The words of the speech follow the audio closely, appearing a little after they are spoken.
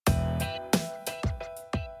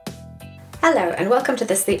Hello and welcome to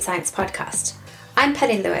the Sleep Science Podcast. I'm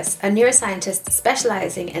Penny Lewis, a neuroscientist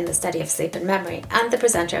specializing in the study of sleep and memory and the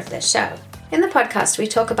presenter of this show. In the podcast, we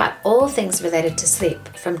talk about all things related to sleep,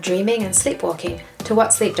 from dreaming and sleepwalking to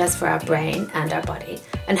what sleep does for our brain and our body,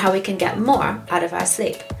 and how we can get more out of our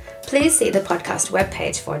sleep. Please see the podcast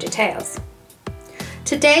webpage for details.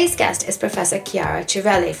 Today's guest is Professor Chiara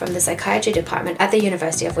Cirelli from the Psychiatry Department at the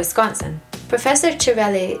University of Wisconsin. Professor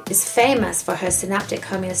Cirelli is famous for her synaptic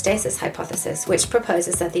homeostasis hypothesis, which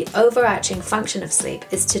proposes that the overarching function of sleep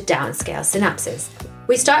is to downscale synapses.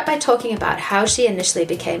 We start by talking about how she initially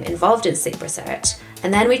became involved in sleep research,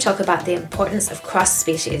 and then we talk about the importance of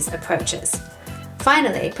cross-species approaches.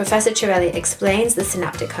 Finally, Professor Cirelli explains the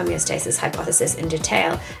synaptic homeostasis hypothesis in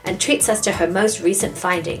detail and treats us to her most recent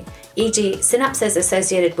finding, e.g. synapses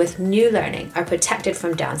associated with new learning are protected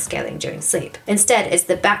from downscaling during sleep. Instead, it's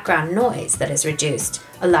the background noise that is reduced,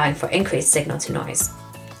 allowing for increased signal-to-noise.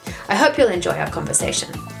 I hope you'll enjoy our conversation.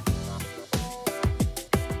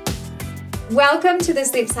 Welcome to the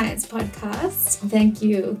Sleep Science Podcast. Thank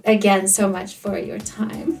you again so much for your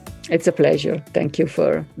time. It's a pleasure. Thank you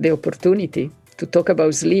for the opportunity to talk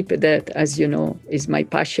about sleep that, as you know, is my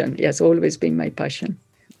passion. It has always been my passion.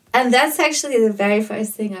 And that's actually the very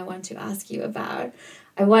first thing I want to ask you about.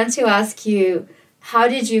 I want to ask you, how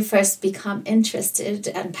did you first become interested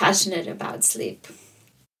and passionate about sleep?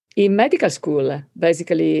 In medical school,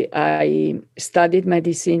 basically, I studied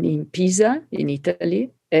medicine in Pisa, in Italy,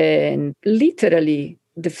 and literally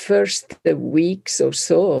the first weeks or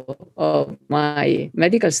so of my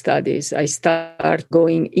medical studies, I start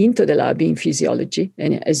going into the lab in physiology.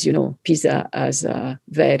 And as you know, Pisa has a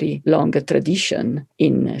very long tradition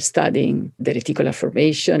in studying the reticular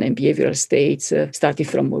formation and behavioral states, starting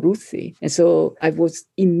from Moruzzi. And so I was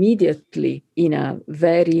immediately in a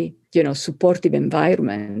very, supportive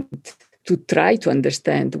environment to try to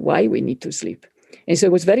understand why we need to sleep. And so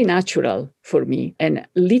it was very natural for me. And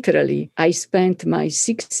literally, I spent my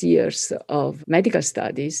 6 years of medical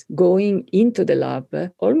studies going into the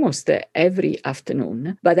lab almost every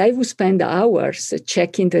afternoon. But I would spend hours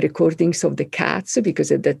checking the recordings of the cats,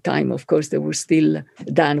 because at that time, of course, they were still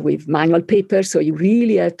done with manual paper. So you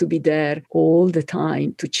really had to be there all the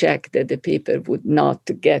time to check that the paper would not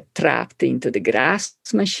get trapped into the grass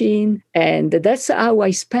machine. And that's how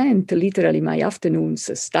I spent literally my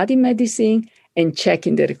afternoons studying medicine and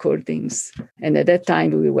checking the recordings. And at that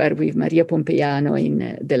time, we were with Maria Pompeiano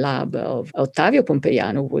in the lab of Ottavio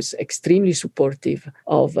Pompeiano, who was extremely supportive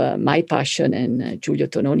of my passion and Giulio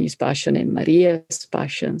Tononi's passion and Maria's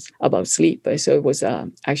passions about sleep. So it was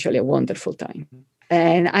actually a wonderful time.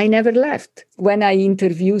 And I never left. When I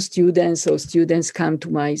interview students or students come to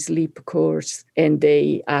my sleep course and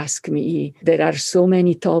they ask me, there are so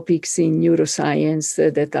many topics in neuroscience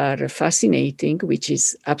that are fascinating, which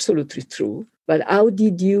is absolutely true. But how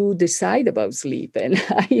did you decide about sleep? And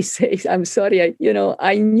I say, I'm sorry,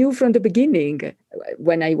 I knew from the beginning.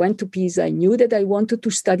 When I went to Pisa, I knew that I wanted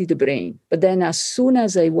to study the brain. But then as soon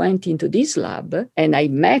as I went into this lab and I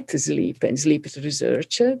met sleep and sleep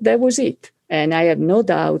research, that was it. And I have no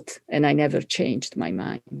doubt, and I never changed my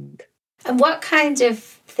mind. And what kind of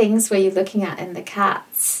things were you looking at in the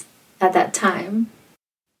cats at that time?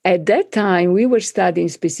 At that time, we were studying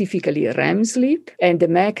specifically REM sleep and the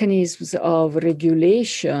mechanisms of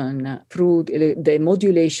regulation through the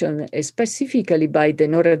modulation, specifically by the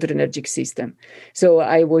noradrenergic system. So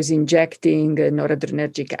I was injecting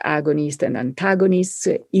noradrenergic agonists and antagonists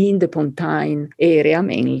in the pontine area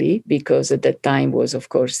mainly, because at that time was, of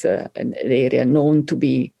course, an area known to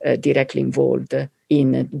be directly involved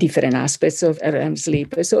in different aspects of REM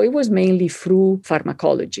sleep. So it was mainly through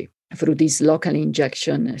pharmacology, through these local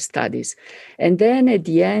injection studies. And then at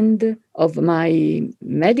the end of my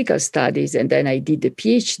medical studies, and then I did the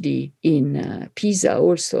PhD in Pisa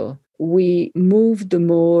also, we moved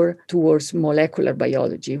more towards molecular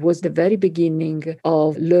biology. It was the very beginning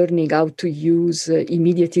of learning how to use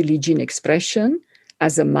immediately gene expression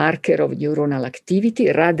as a marker of neuronal activity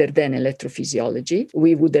rather than electrophysiology.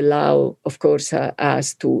 We would allow, of course,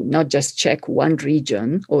 us to not just check one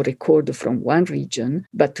region or record from one region,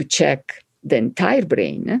 but to check the entire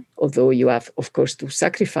brain, although you have, of course, to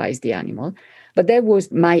sacrifice the animal. But that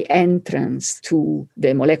was my entrance to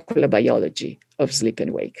the molecular biology of sleep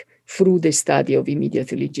and wake through the study of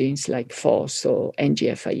immediately genes like FOS or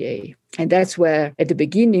NGFIA. And that's where, at the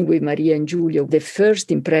beginning with Maria and Giulio, the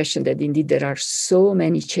first impression that indeed there are so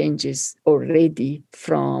many changes already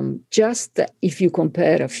from just if you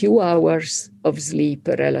compare a few hours of sleep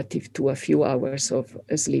relative to a few hours of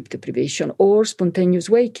sleep deprivation or spontaneous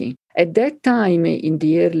waking. At that time, in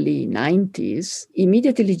the early 90s,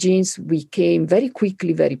 immediately genes became very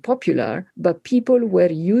quickly very popular, but people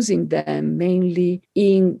were using them mainly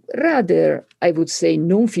in rather, I would say,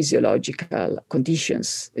 non-physiological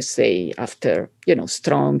conditions, say after,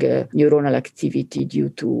 strong neuronal activity due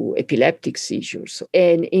to epileptic seizures.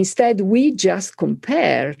 And instead, we just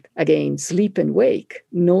compared, again, sleep and wake,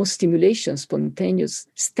 no stimulation, spontaneous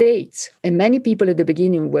states. And many people at the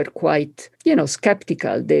beginning were quite,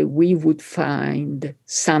 skeptical that we would find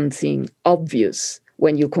something obvious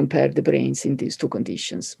when you compare the brains in these two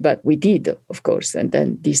conditions. But we did, of course, and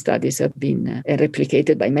then these studies have been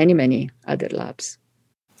replicated by many, many other labs.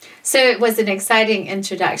 So it was an exciting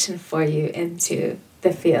introduction for you into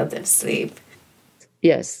the field of sleep.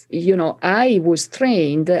 Yes. I was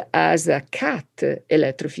trained as a cat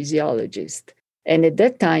electrophysiologist. And at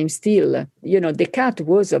that time, still, the cat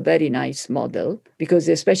was a very nice model because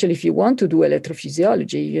especially if you want to do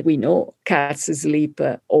electrophysiology, we know cats sleep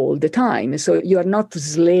all the time. So you are not a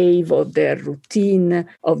slave of their routine,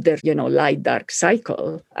 of their, light-dark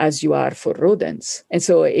cycle as you are for rodents. And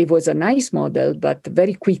so it was a nice model, but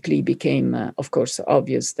very quickly became, of course,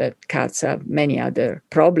 obvious that cats have many other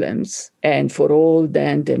problems. And for all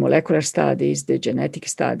then the molecular studies, the genetic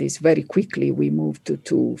studies, very quickly we moved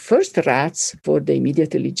to first rats for the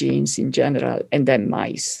immediately genes in general, and then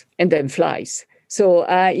mice, and then flies. So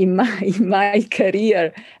in my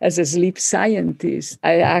career as a sleep scientist,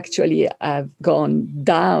 I actually have gone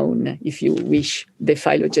down, if you wish, the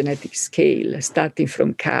phylogenetic scale, starting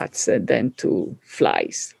from cats and then to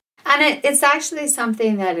flies. And it's actually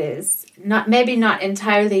something that is maybe not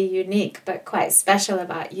entirely unique, but quite special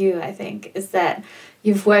about you, I think, is that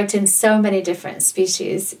you've worked in so many different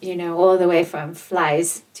species, all the way from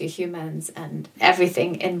flies to humans and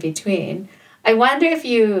everything in between. I wonder if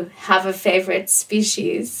you have a favorite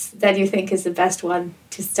species that you think is the best one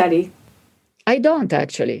to study. I don't,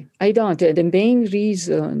 actually. I don't. The main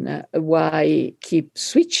reason why I keep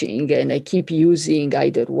switching and I keep using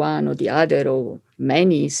either one or the other or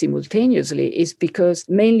many simultaneously is because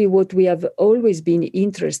mainly what we have always been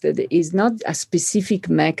interested in is not a specific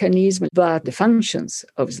mechanism, but the functions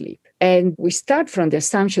of sleep. And we start from the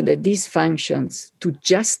assumption that these functions, to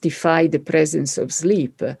justify the presence of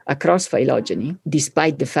sleep across phylogeny,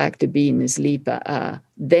 despite the fact that being asleep a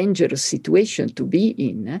dangerous situation to be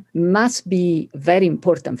in, must be a very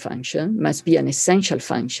important function, must be an essential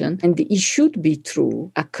function, and it should be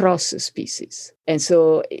true across species. And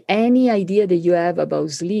so any idea that you have about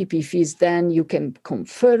sleep, if it's then you can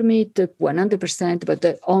confirm it 100%,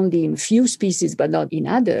 but only in few species, but not in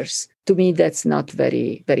others, to me, that's not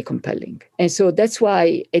very, very compelling. And so that's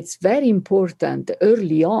why it's very important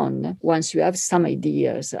early on, once you have some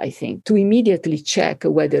ideas, I think, to immediately check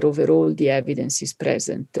whether overall the evidence is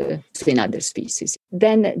present in other species.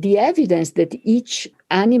 Then the evidence that each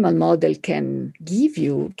animal model can give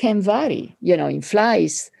you can vary, in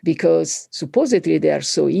flies, because supposedly they are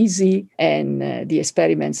so easy and the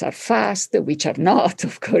experiments are fast, which are not,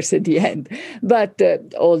 of course, at the end. But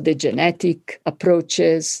all the genetic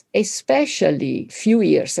approaches, especially a few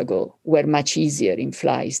years ago, were much easier in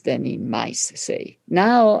flies than in mice, say.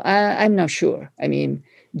 Now, I'm not sure. I mean,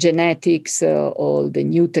 genetics, all the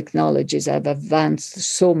new technologies have advanced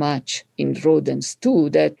so much in rodents too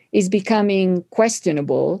that it's becoming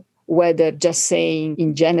questionable whether just saying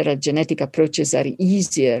in general genetic approaches are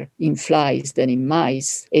easier in flies than in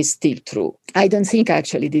mice is still true. I don't think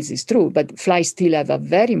actually this is true, but flies still have a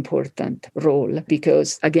very important role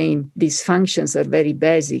because, again, these functions are very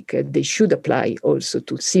basic. They should apply also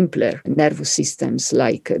to simpler nervous systems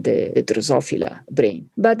like the Drosophila brain.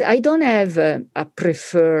 But I don't have a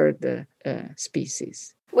preferred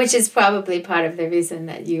species. Which is probably part of the reason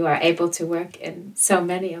that you are able to work in so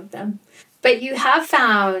many of them. But you have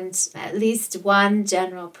found at least one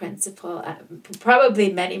general principle,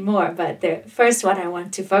 probably many more, but the first one I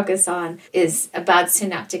want to focus on is about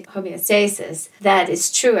synaptic homeostasis that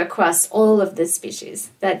is true across all of the species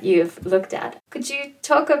that you've looked at. Could you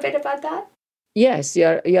talk a bit about that? Yes, you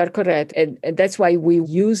are correct. And that's why we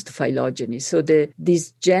used phylogeny. So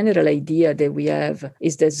this general idea that we have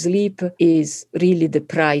is that sleep is really the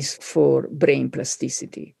price for brain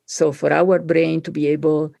plasticity. So for our brain to be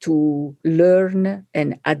able to learn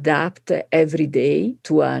and adapt every day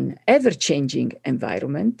to an ever-changing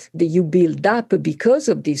environment, that you build up because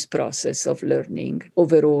of this process of learning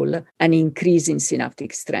overall an increase in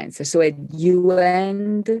synaptic strength. So you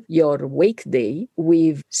end your wake day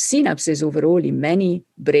with synapses overall in many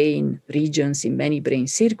brain regions, in many brain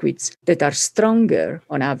circuits that are stronger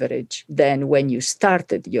on average than when you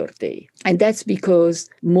started your day. And that's because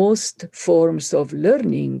most forms of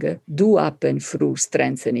learning learning do happen through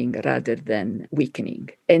strengthening rather than weakening.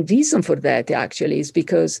 And reason for that actually is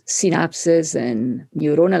because synapses and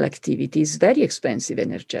neuronal activity is very expensive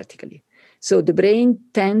energetically. So the brain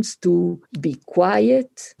tends to be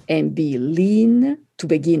quiet and be lean to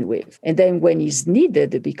begin with. And then when it's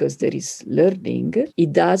needed, because there is learning,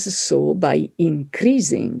 it does so by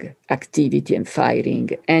increasing activity and firing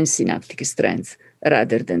and synaptic strength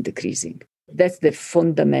rather than decreasing. That's the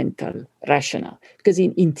fundamental rationale. Because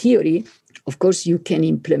in theory, of course, you can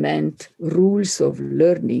implement rules of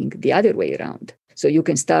learning the other way around. So you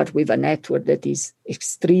can start with a network that is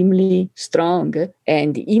extremely strong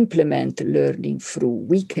and implement learning through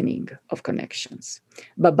weakening of connections.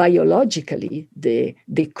 But biologically, the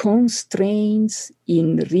constraints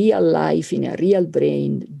in real life, in a real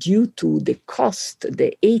brain, due to the cost,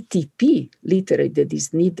 the ATP literally that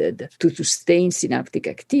is needed to sustain synaptic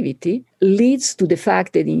activity, leads to the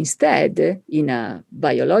fact that instead, in a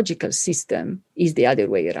biological system, is the other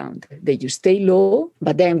way around. That you stay low,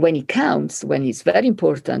 but then when it counts, when it's very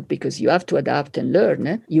important because you have to adapt and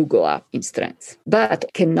learn, you go up in strength. But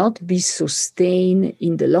cannot be sustained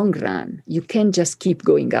in the long run. You can't just keep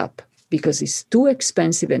going up because it's too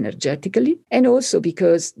expensive energetically, and also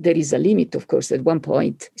because there is a limit, of course. At one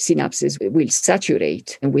point, synapses will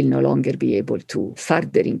saturate and will no longer be able to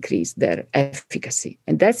further increase their efficacy.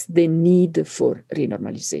 And that's the need for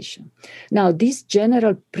renormalization. Now, this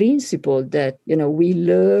general principle that, we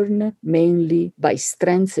learn mainly by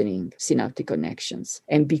strengthening synaptic connections,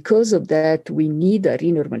 and because of that, we need a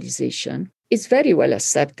renormalization, it's very well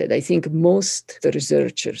accepted. I think most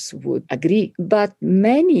researchers would agree. But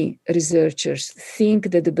many researchers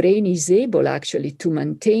think that the brain is able actually to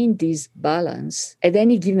maintain this balance at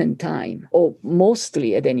any given time, or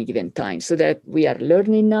mostly at any given time, so that we are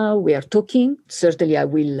learning now, we are talking. Certainly, I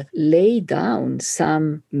will lay down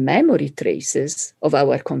some memory traces of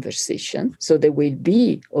our conversation. So there will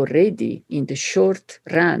be already in the short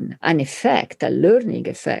run an effect, a learning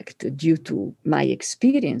effect due to my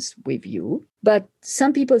experience with you. But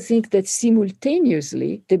some people think that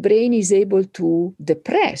simultaneously the brain is able to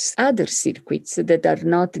depress other circuits that are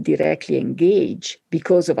not directly engaged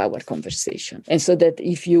because of our conversation. And so that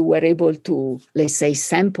if you were able to, let's say,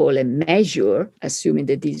 sample and measure, assuming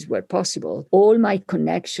that these were possible, all my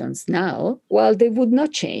connections now, well, they would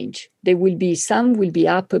not change. Some will be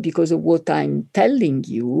up because of what I'm telling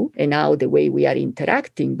you and now the way we are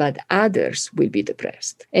interacting, but others will be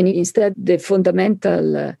depressed. And instead, the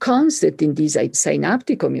fundamental concept in this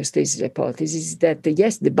synaptic homeostasis hypothesis is that,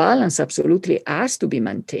 yes, the balance absolutely has to be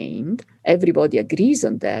maintained. Everybody agrees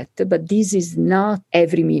on that, but this is not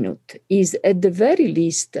every minute, is at the very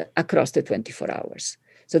least across the 24 hours.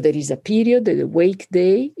 So there is a period, the wake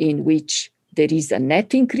day, in which there is a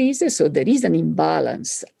net increase, so there is an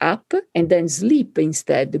imbalance up, and then sleep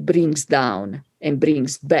instead brings down and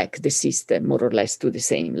brings back the system more or less to the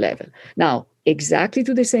same level. Now, exactly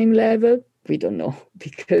to the same level, we don't know,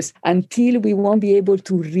 because until we won't be able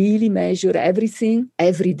to really measure everything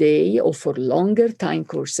every day or for longer time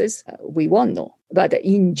courses, we won't know. But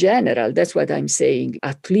in general, that's what I'm saying,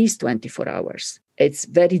 at least 24 hours. It's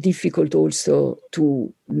very difficult also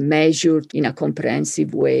to measure in a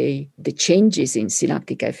comprehensive way the changes in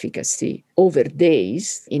synaptic efficacy over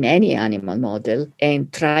days in any animal model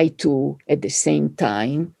and try to, at the same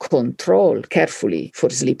time, control carefully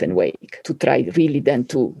for sleep and wake to try really then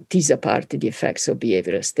to tease apart the effects of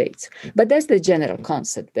behavioral states. But that's the general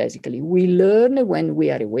concept, basically. We learn when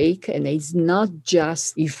we are awake, and it's not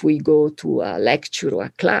just if we go to a lecture or a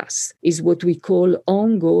class. It's what we call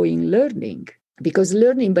ongoing learning. Because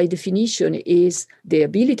learning, by definition, is the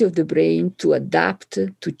ability of the brain to adapt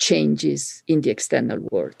to changes in the external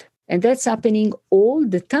world. And that's happening all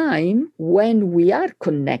the time when we are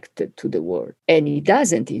connected to the world. And it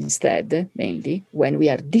doesn't instead, mainly, when we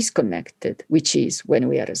are disconnected, which is when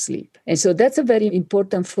we are asleep. And so that's a very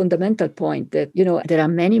important fundamental point that, there are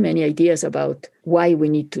many, many ideas about why we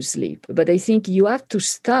need to sleep. But I think you have to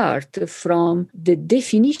start from the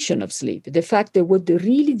definition of sleep, the fact that what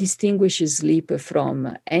really distinguishes sleep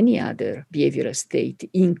from any other behavioral state,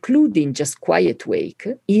 including just quiet wake,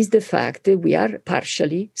 is the fact that we are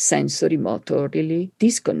partially sensory motorily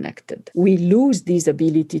disconnected. We lose this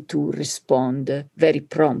ability to respond very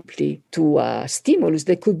promptly to a stimulus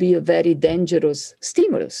that could be a very dangerous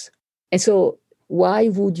stimulus. And so why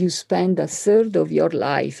would you spend a third of your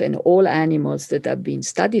life and all animals that have been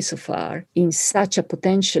studied so far in such a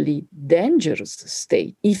potentially dangerous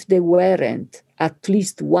state if they weren't at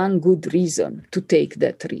least one good reason to take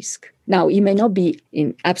that risk. Now, it may not be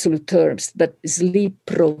in absolute terms, but sleep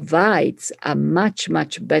provides a much,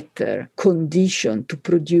 much better condition to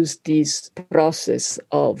produce this process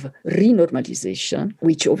of renormalization,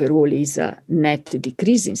 which overall is a net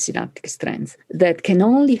decrease in synaptic strength, that can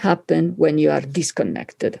only happen when you are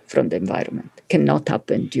disconnected from the environment, cannot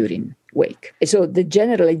happen during wake. So the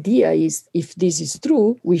general idea is, if this is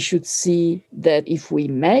true, we should see that if we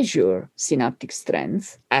measure synaptic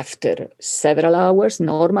strength after several hours,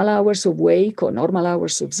 normal hours of wake or normal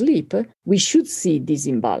hours of sleep, we should see this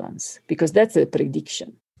imbalance, because that's a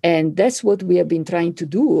prediction. And that's what we have been trying to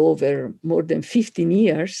do over more than 15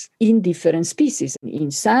 years in different species. In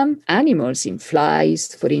some animals, in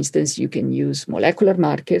flies, for instance, you can use molecular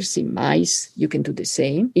markers. In mice, you can do the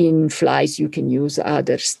same. In flies, you can use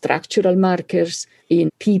other structural markers. In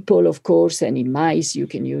people, of course, and in mice, you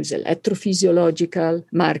can use electrophysiological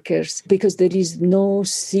markers, because there is no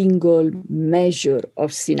single measure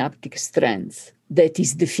of synaptic strength that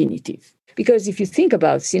is definitive. Because if you think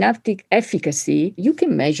about synaptic efficacy, you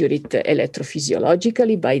can measure it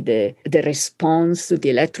electrophysiologically by the response, the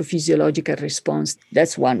electrophysiological response.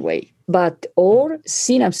 That's one way. But all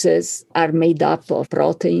synapses are made up of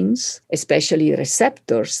proteins, especially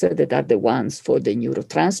receptors that are the ones for the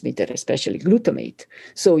neurotransmitter, especially glutamate.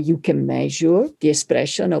 So you can measure the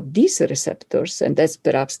expression of these receptors, and that's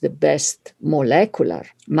perhaps the best molecular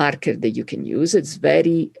marker that you can use. It's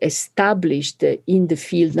very established in the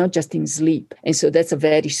field, not just in sleep. And so that's a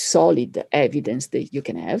very solid evidence that you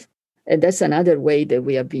can have. And that's another way that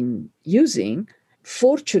we have been using.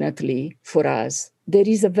 Fortunately for us, there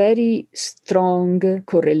is a very strong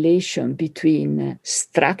correlation between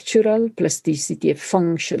structural plasticity and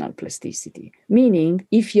functional plasticity. Meaning,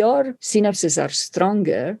 if your synapses are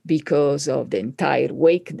stronger because of the entire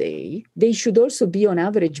wake day, they should also be on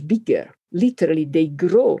average bigger. Literally, they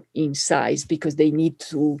grow in size because they need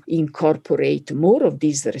to incorporate more of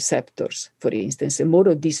these receptors, for instance, and more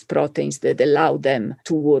of these proteins that allow them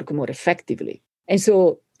to work more effectively. And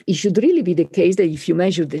so it should really be the case that if you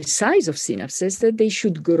measure the size of synapses, that they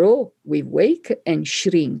should grow with wake and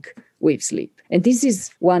shrink with sleep. And this is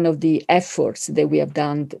one of the efforts that we have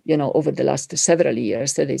done, over the last several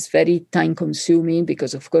years, that is very time consuming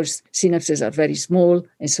because, of course, synapses are very small.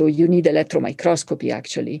 And so you need electron microscopy,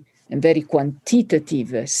 actually, and very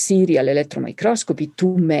quantitative serial electron microscopy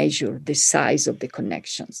to measure the size of the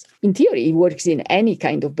connections. In theory, it works in any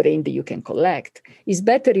kind of brain that you can collect. It's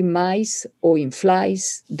better in mice or in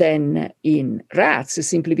flies than in rats,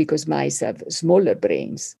 simply because mice have smaller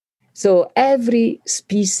brains. So every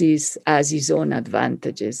species has its own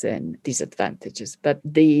advantages and disadvantages, but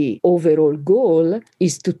the overall goal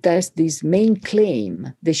is to test this main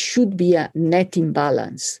claim. There should be a net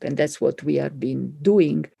imbalance, and that's what we have been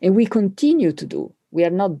doing, and we continue to do. We are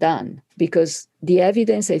not done, because the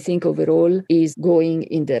evidence, I think, overall is going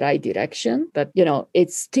in the right direction. But,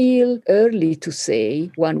 it's still early to say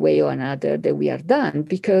one way or another that we are done,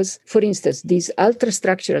 because, for instance, these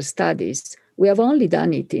ultrastructural studies, we have only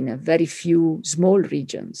done it in a very few small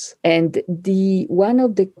regions. And one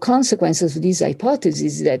of the consequences of this hypothesis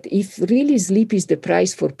is that if really sleep is the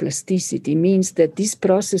price for plasticity, means that this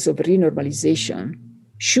process of renormalization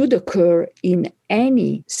should occur in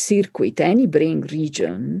any circuit, any brain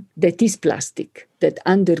region that is plastic, that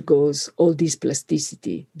undergoes all this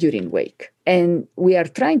plasticity during wake. And we are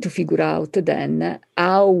trying to figure out then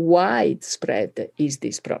how widespread is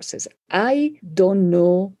this process. I don't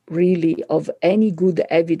know really of any good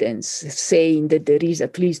evidence saying that there is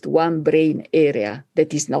at least one brain area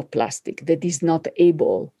that is not plastic, that is not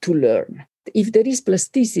able to learn. If there is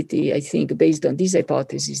plasticity, I think, based on this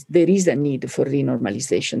hypothesis, there is a need for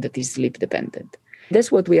renormalization that is sleep-dependent. That's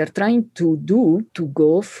what we are trying to do, to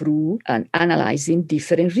go through and analyzing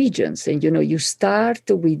different regions. And, you start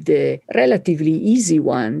with the relatively easy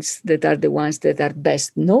ones that are the ones that are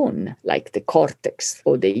best known, like the cortex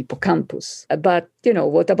or the hippocampus. But,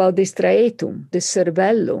 what about the striatum, the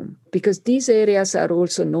cerebellum? Because these areas are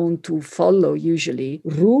also known to follow usually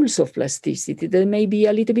rules of plasticity that may be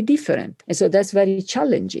a little bit different. And so that's very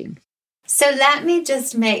challenging. So let me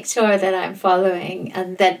just make sure that I'm following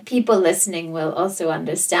and that people listening will also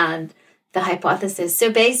understand the hypothesis.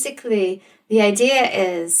 So basically, the idea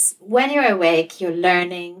is when you're awake, you're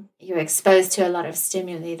learning, you're exposed to a lot of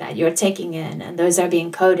stimuli that you're taking in, and those are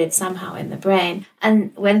being coded somehow in the brain.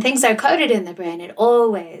 And when things are coded in the brain, it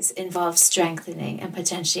always involves strengthening and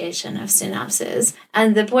potentiation of synapses.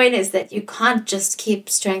 And the point is that you can't just keep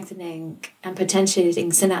strengthening and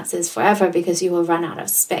potentiating synapses forever because you will run out of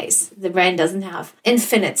space. The brain doesn't have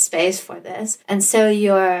infinite space for this. And so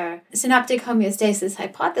your synaptic homeostasis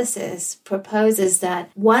hypothesis proposes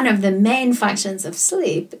that one of the main functions of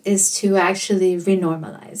sleep is to actually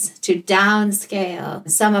renormalize, to downscale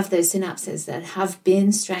some of those synapses that have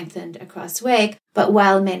been strengthened across wake, but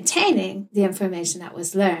while maintaining the information that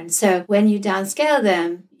was learned. So when you downscale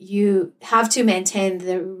them, you have to maintain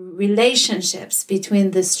the relationships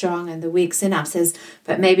between the strong and the weak synapses,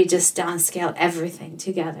 but maybe just downscale everything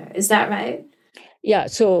together. Is that right? Yeah,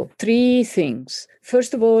 so 3 things.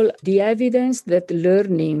 First of all, the evidence that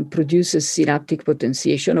learning produces synaptic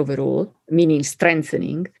potentiation overall, meaning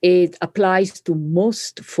strengthening, it applies to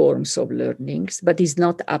most forms of learnings, but is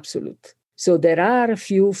not absolute. So there are a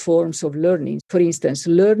few forms of learning. For instance,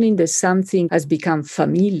 learning that something has become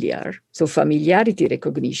familiar. So familiarity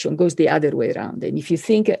recognition goes the other way around. And if you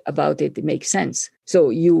think about it, it makes sense. So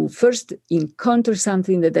you first encounter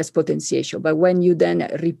something that has potentiation, but when you then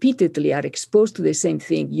repeatedly are exposed to the same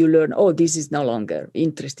thing, you learn, oh, this is no longer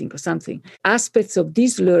interesting or something. Aspects of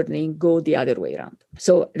this learning go the other way around.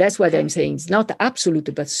 So that's what I'm saying. It's not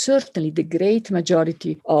absolute, but certainly the great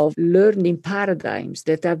majority of learning paradigms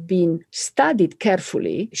that have been studied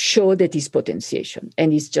carefully show that it's potentiation.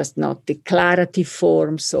 And it's just not declarative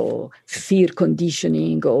forms or fear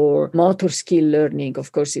conditioning or motor skill learning.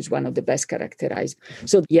 Of course, is one of the best characterized.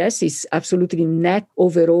 So yes, it's absolutely net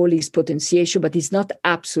overall is potentiation, but it's not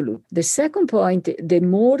absolute. The second point, the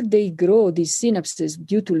more they grow, these synapses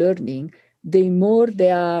due to learning, the more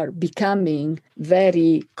they are becoming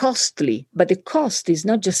very costly. But the cost is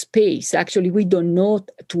not just space. Actually, we don't know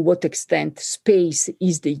to what extent space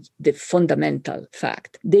is the fundamental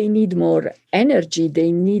fact. They need more energy.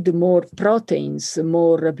 They need more proteins,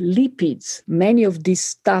 more lipids. Many of these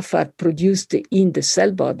stuff are produced in the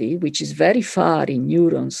cell body, which is very far in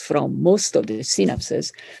neurons from most of the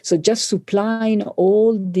synapses. So just supplying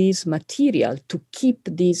all this material to keep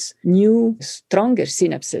these new, stronger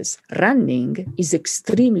synapses running is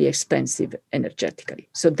extremely expensive energetically.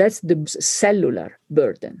 So that's the cellular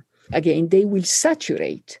burden. Again, they will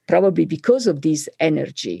saturate probably because of this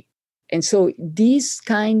energy. And so these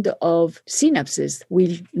kind of synapses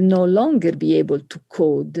will no longer be able to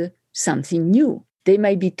code something new. They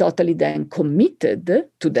may be totally then committed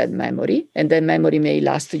to that memory, and that memory may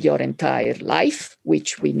last your entire life,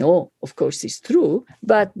 which we know, of course, is true,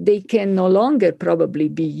 but they can no longer probably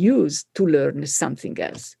be used to learn something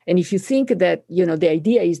else. And if you think that, the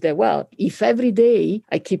idea is that, well, if every day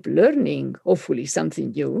I keep learning, hopefully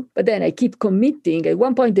something new, but then I keep committing, at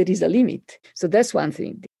one point there is a limit. So that's one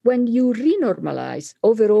thing. When you renormalize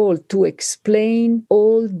overall to explain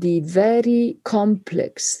all the very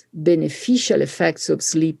complex beneficial effects of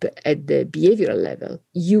sleep at the behavioral level,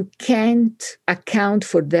 you can't account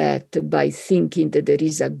for that by thinking that there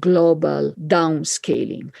is a global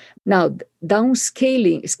downscaling. Now,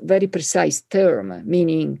 downscaling is a very precise term,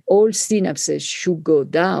 meaning all synapses should go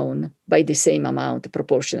down by the same amount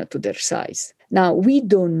proportional to their size. Now, we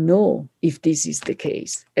don't know if this is the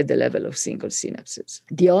case at the level of single synapses.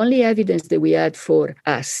 The only evidence that we had for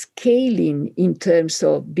a scaling in terms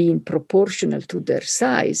of being proportional to their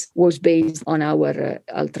size was based on our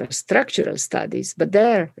ultrastructural studies. But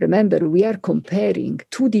there, remember, we are comparing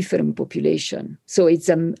 2 different populations. So it's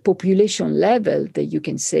a population level that you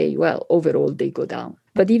can say, well, overall they go down.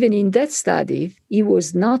 But even in that study, it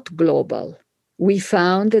was not global. We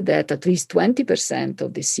found that at least 20%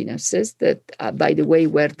 of the synapses that, by the way,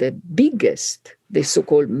 were the biggest, the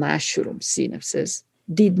so-called mushroom synapses,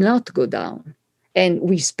 did not go down. And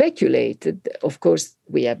we speculated, of course,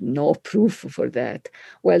 we have no proof for that,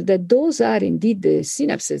 well, that those are indeed the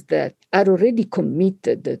synapses that are already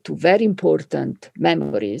committed to very important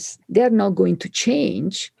memories. They are not going to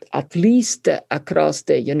change, at least across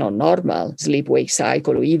the normal sleep-wake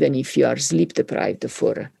cycle, even if you are sleep deprived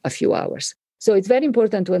for a few hours. So it's very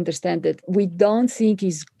important to understand that we don't think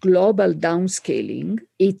it's global downscaling.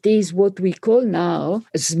 It is what we call now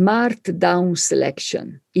smart down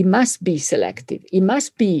selection. It must be selective. It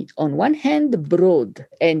must be, on one hand, broad,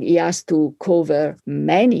 and it has to cover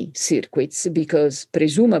many circuits because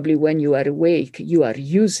presumably when you are awake, you are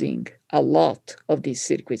using a lot of these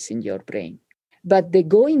circuits in your brain. But the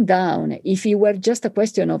going down, if it were just a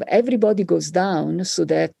question of everybody goes down so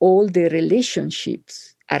that all the relationships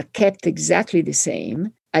are kept exactly the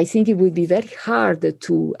same, I think it would be very hard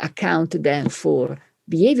to account then for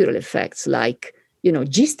behavioral effects like,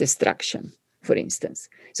 gist destruction, for instance.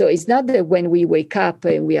 So it's not that when we wake up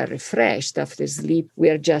and we are refreshed after sleep, we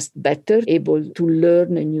are just better able to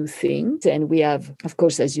learn new things. And we have, of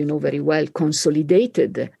course, as you know very well,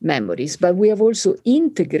 consolidated memories, but we have also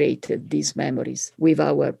integrated these memories with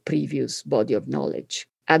our previous body of knowledge.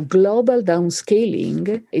 A global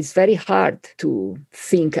downscaling is very hard to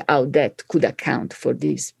think how that could account for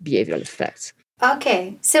these behavioral effects.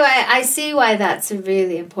 Okay, so I see why that's a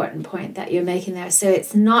really important point that you're making there. So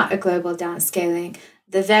it's not a global downscaling.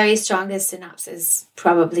 The very strongest synapses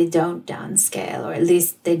probably don't downscale, or at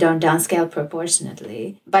least they don't downscale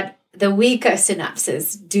proportionately. But the weaker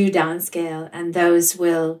synapses do downscale, and those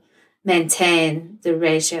will maintain the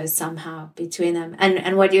ratio somehow between them.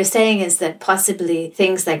 And what you're saying is that possibly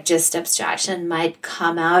things like gist abstraction might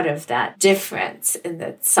come out of that difference in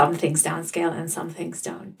that some things downscale and some things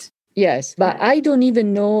don't. Yes, but I don't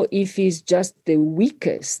even know if it's just the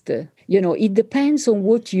weakest. It depends on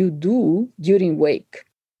what you do during wake.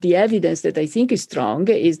 The evidence that I think is strong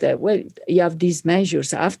is that, you have these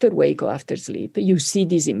measures after wake or after sleep, you see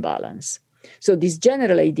this imbalance. So this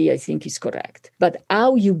general idea, I think, is correct. But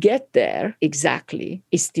how you get there exactly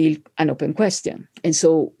is still an open question. And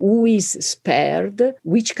so who is spared?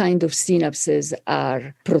 Which kind of synapses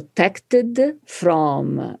are protected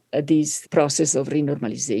from this process of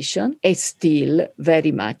renormalization is still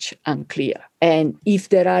very much unclear. And if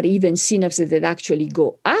there are even synapses that actually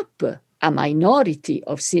go up, a minority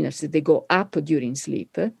of synapses that go up during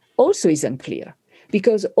sleep also is unclear.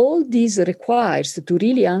 Because all this requires, to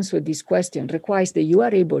really answer this question, requires that you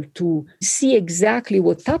are able to see exactly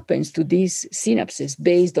what happens to these synapses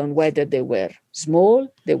based on whether they were small,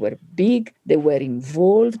 they were big, they were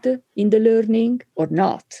involved in the learning or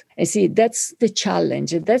not. And see, that's the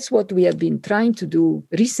challenge. And that's what we have been trying to do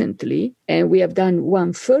recently. And we have done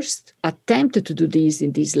one first attempt to do this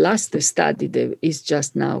in this last study that is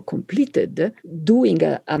just now completed, doing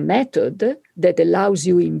a method that allows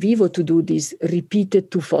you in vivo to do this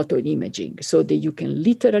repeated two-photo imaging so that you can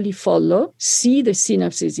literally follow, see the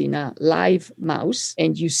synapses in a live mouse,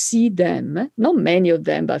 and you see them, not many of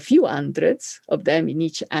them, but a few hundreds of them in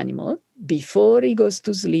each animal before he goes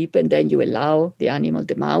to sleep, and then you allow the animal,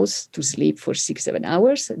 the mouse, to sleep for 6-7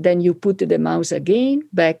 hours. Then you put the mouse again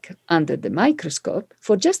back under the microscope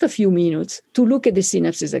for just a few minutes to look at the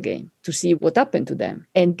synapses again, to see what happened to them.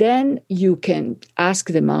 And then you can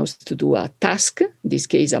ask the mouse to do a task, in this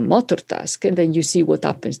case a motor task, and then you see what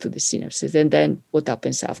happens to the synapses and then what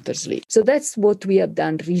happens after sleep. So that's what we have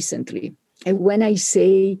done recently. And when I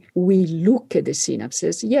say we look at the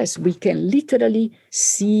synapses, yes, we can literally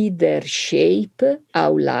see their shape,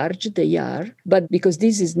 how large they are. But because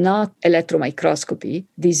this is not electron microscopy,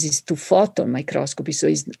 this is two-photon microscopy, so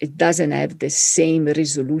it doesn't have the same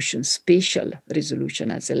resolution, spatial resolution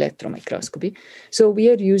as electron microscopy. So we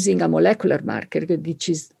are using a molecular marker which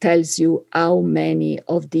tells you how many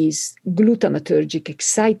of these glutamatergic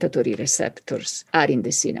excitatory receptors are in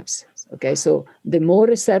the synapse. Okay, so the more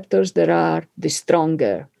receptors there are, the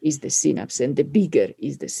stronger is the synapse and the bigger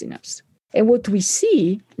is the synapse. And what we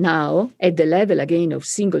see now at the level, again, of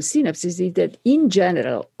single synapses is that in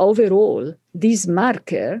general, overall, this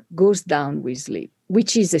marker goes down with sleep,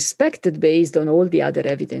 which is expected based on all the other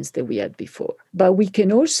evidence that we had before. But we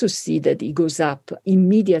can also see that it goes up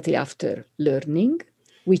immediately after learning,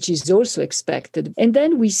 which is also expected. And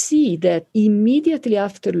then we see that immediately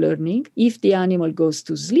after learning, if the animal goes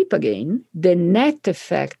to sleep again, the net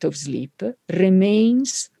effect of sleep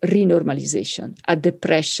remains renormalization, a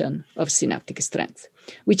depression of synaptic strength,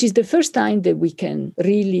 which is the first time that we can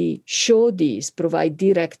really show this, provide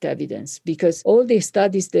direct evidence, because all the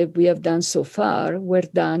studies that we have done so far were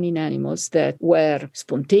done in animals that were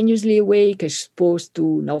spontaneously awake, exposed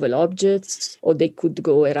to novel objects, or they could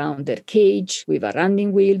go around their cage with a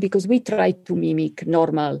running wheel, because we try to mimic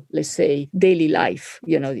normal, let's say, daily life.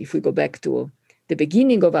 If we go back to the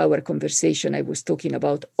beginning of our conversation, I was talking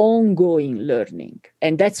about ongoing learning.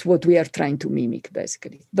 And that's what we are trying to mimic,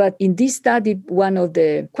 basically. But in this study, one of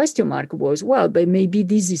the question marks was, but maybe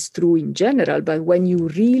this is true in general, but when you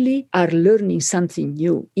really are learning something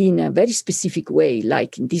new in a very specific way,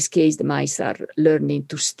 like in this case, the mice are learning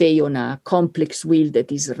to stay on a complex wheel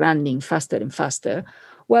that is running faster and faster,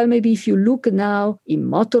 maybe if you look now in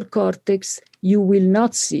motor cortex, you will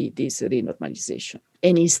not see this renormalization.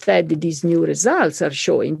 And instead, these new results are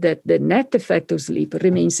showing that the net effect of sleep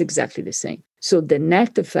remains exactly the same. So the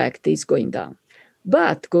net effect is going down.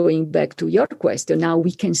 But going back to your question, now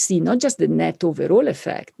we can see not just the net overall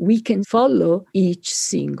effect, we can follow each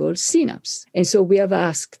single synapse. And so we have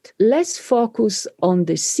asked, let's focus on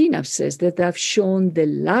the synapses that have shown the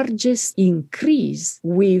largest increase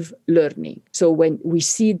with learning. So when we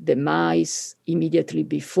see the mice immediately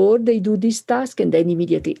before they do this task and then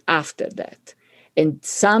immediately after that. And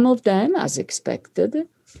some of them, as expected,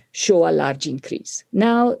 show a large increase.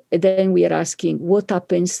 Now, then we are asking what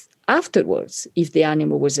happens afterwards if the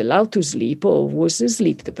animal was allowed to sleep or was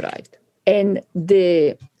sleep deprived. And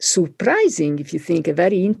the surprising, if you think, a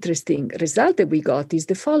very interesting result that we got is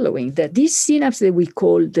the following, that these synapses that we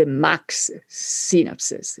call the max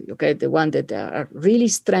synapses, okay, the one that are really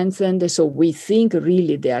strengthened, so we think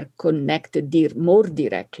really they are connected more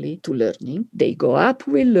directly to learning. They go up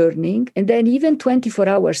with learning, and then even 24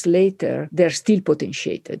 hours later, they're still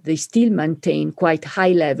potentiated. They still maintain quite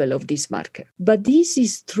high level of this marker. But this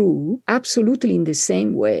is true absolutely in the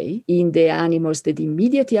same way in the animals that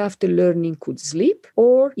immediately after learning could sleep,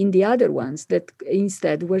 or in the other ones that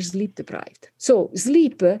instead were sleep deprived. So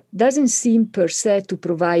sleep doesn't seem per se to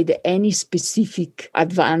provide any specific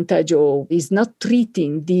advantage or is not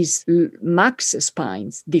treating these max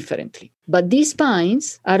spines differently. But these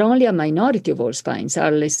spines are only a minority of all spines,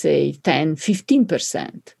 are, let's say, 10,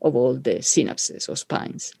 15% of all the synapses or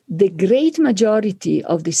spines. The great majority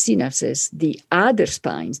of the synapses, the other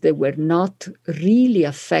spines that were not really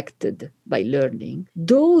affected by learning,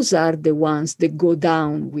 those are the ones that go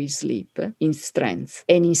down with sleep in strength,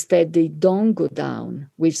 and instead they don't go down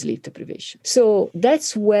with sleep deprivation. So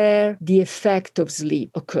that's where the effect of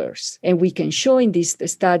sleep occurs. And we can show in this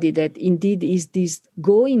study that indeed is this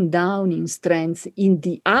going down in strength in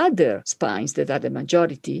the other spines that are the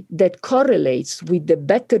majority that correlates with the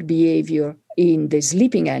better behavior in the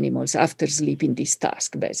sleeping animals after sleeping this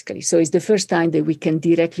task, basically. So it's the first time that we can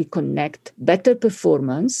directly connect better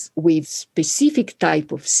performance with specific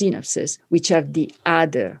type of synapses, which are the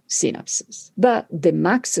other synapses. But the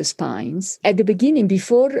max spines, at the beginning,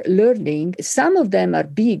 before learning, some of them are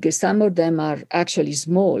big, some of them are actually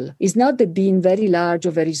small. It's not that being very large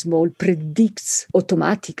or very small predicts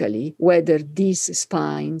automatically whether these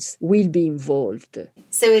spines will be involved.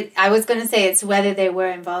 So I was going to say it's whether they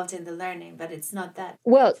were involved in the learning, but it's not that.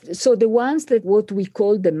 Well, so the ones that what we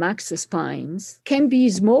call the max spines can be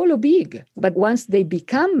small or big, but once they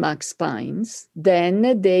become max spines,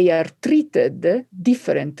 then they are treated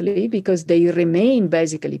differently because they remain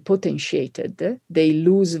basically potentiated. They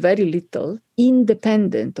lose very little,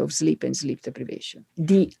 independent of sleep and sleep deprivation.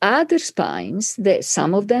 The other spines,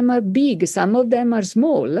 some of them are big, some of them are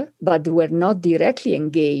small, but were not directly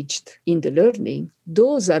engaged in the learning.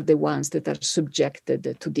 Those are the ones that are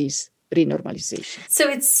subjected to this renormalization. So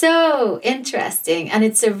it's so interesting, and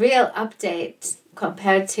it's a real update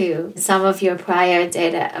compared to some of your prior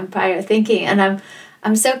data and prior thinking. And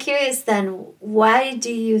I'm so curious then, why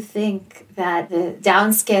do you think that the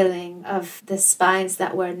downscaling of the spines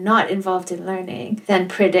that were not involved in learning then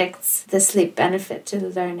predicts the sleep benefit to the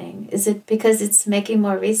learning? Is it because it's making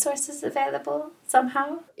more resources available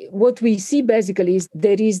somehow? What we see basically is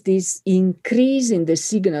there is this increase in the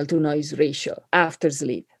signal to noise ratio after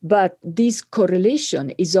sleep. But this correlation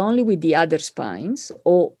is only with the other spines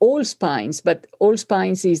or all spines, but all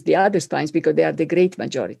spines is the other spines because they are the great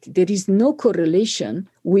majority. There is no correlation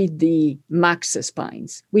with the max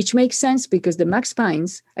spines, which makes sense because the max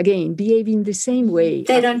spines, again, behave in the same way.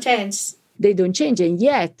 They don't change. They don't change. And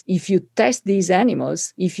yet, if you test these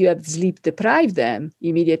animals, if you have sleep deprived them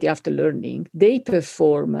immediately after learning, they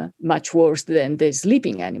perform much worse than the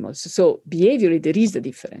sleeping animals. So behaviorally, there is a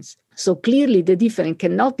difference. So clearly, the difference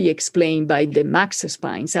cannot be explained by the max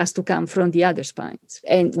spines, it has to come from the other spines.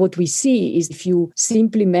 And what we see is if you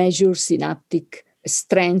simply measure synaptic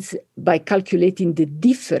strength by calculating the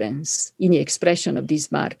difference in the expression of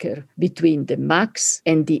this marker between the max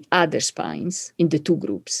and the other spines in the two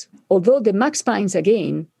groups. Although the max spines,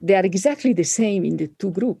 again, they are exactly the same in the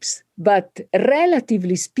two groups, but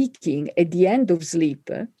relatively speaking, at the end of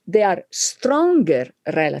sleep, they are stronger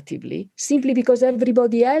relatively, simply because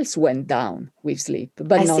everybody else went down with sleep,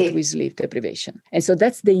 but not with sleep deprivation. And so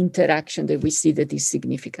that's the interaction that we see that is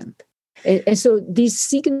significant. And so this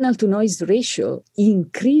signal-to-noise ratio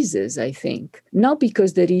increases, I think, not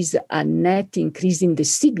because there is a net increase in the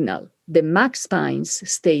signal, the max spines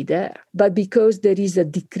stay there, but because there is a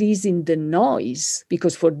decrease in the noise,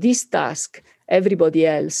 because for this task, everybody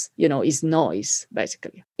else, is noise,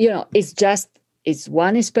 basically. It's just It's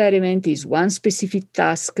one experiment, it's one specific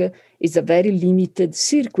task, it's a very limited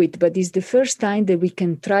circuit, but it's the first time that we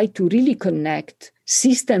can try to really connect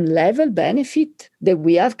system-level benefit that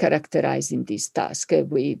we have characterized in this task.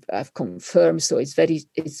 We have confirmed, so it's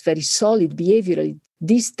very solid behavioral.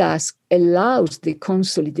 This task allows the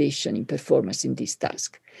consolidation in performance in this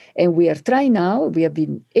task. And we are trying now, we have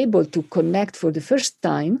been able to connect for the first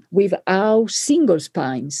time with how single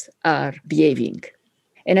spines are behaving.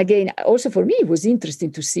 And again, also for me, it was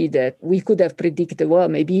interesting to see that we could have predicted, well,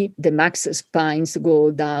 maybe the max spines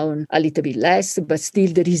go down a little bit less, but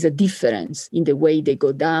still there is a difference in the way they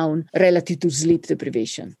go down relative to sleep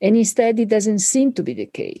deprivation. And instead, it doesn't seem to be the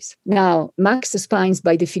case. Now, max spines,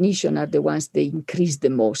 by definition, are the ones that increase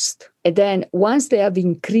the most. And then once they have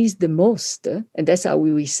increased the most, and that's how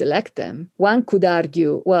we select them, one could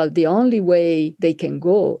argue, well, the only way they can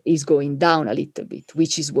go is going down a little bit,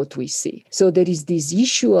 which is what we see. So there is this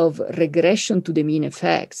issue of regression to the mean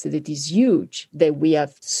effects that is huge, that we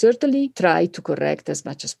have certainly tried to correct as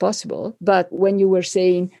much as possible. But when you were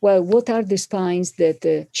saying, well, what are the spines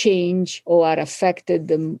that change or are affected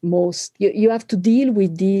the most, you have to deal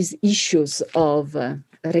with these issues of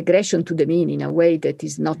regression to the mean in a way that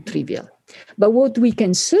is not trivial. But what we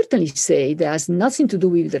can certainly say that has nothing to do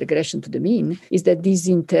with the regression to the mean is that this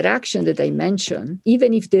interaction that I mentioned,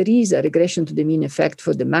 even if there is a regression to the mean effect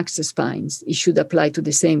for the max spines, it should apply to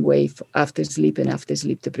the same way after sleep and after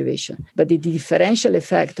sleep deprivation. But the differential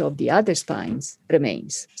effect of the other spines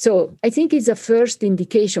remains. So I think it's a first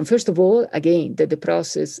indication, first of all, again, that the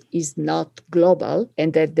process is not global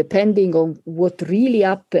and that depending on what really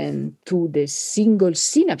happened to the single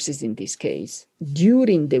synapses in this case,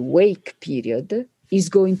 during the wake period is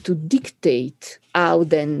going to dictate how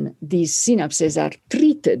then these synapses are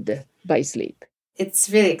treated by sleep. It's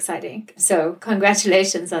really exciting. So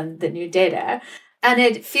congratulations on the new data. And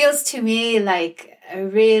it feels to me like a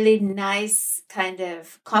really nice kind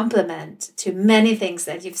of complement to many things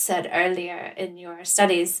that you've said earlier in your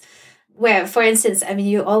studies, where, for instance, I mean,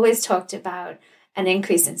 you always talked about an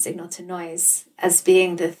increase in signal to noise as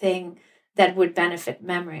being the thing that would benefit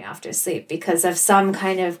memory after sleep because of some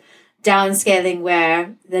kind of downscaling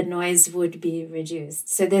where the noise would be reduced.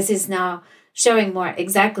 So this is now showing more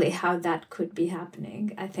exactly how that could be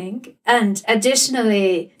happening, I think. And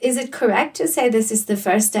additionally, is it correct to say this is the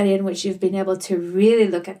first study in which you've been able to really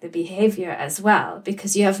look at the behavior as well?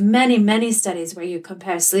 Because you have many, many studies where you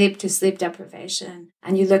compare sleep to sleep deprivation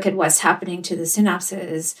and you look at what's happening to the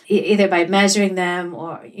synapses, either by measuring them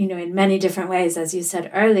or, in many different ways, as you said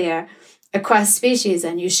earlier, across species,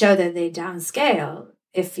 and you show that they downscale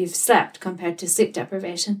if you've slept compared to sleep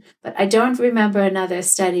deprivation. But I don't remember another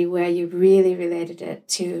study where you really related it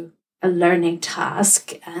to a learning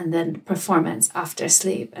task and then performance after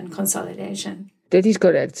sleep and consolidation. That is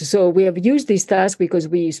correct. So we have used this task because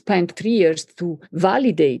we spent 3 years to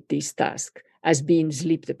validate this task as being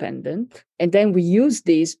sleep dependent. And then we use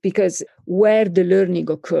this because where the learning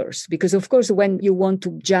occurs. Because of course, when you want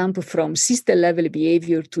to jump from system level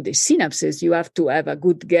behavior to the synapses, you have to have a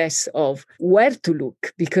good guess of where to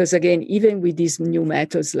look. Because again, even with these new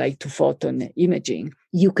methods like 2-photon imaging,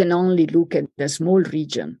 you can only look at a small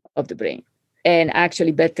region of the brain. And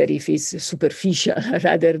actually better if it's superficial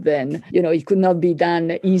rather than, it could not be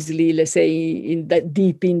done easily, let's say,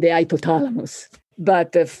 deep in the hypothalamus.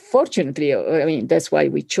 But fortunately, that's why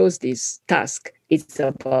we chose this task. It's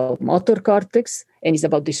about motor cortex and it's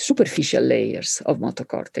about the superficial layers of motor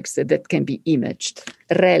cortex that can be imaged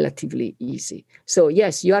relatively easy. So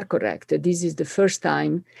yes, you are correct. This is the first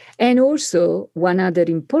time. And also one other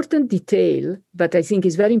important detail, but I think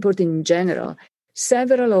is very important in general,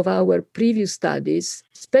 several of our previous studies,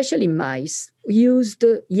 especially mice, used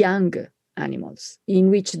young animals in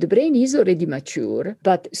which the brain is already mature,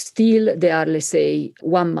 but still they are, let's say,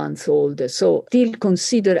 1 month old. So still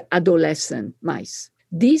consider adolescent mice.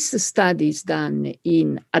 This study is done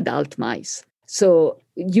in adult mice. So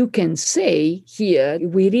you can say here,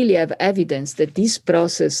 we really have evidence that this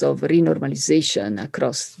process of renormalization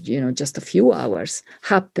across, just a few hours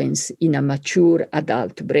happens in a mature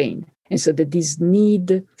adult brain. And so that this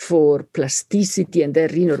need for plasticity and their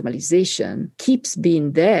renormalization keeps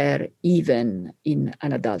being there even in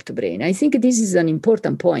an adult brain. I think this is an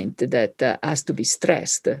important point that has to be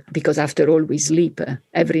stressed because after all, we sleep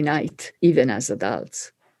every night, even as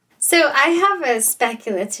adults. So I have a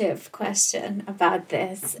speculative question about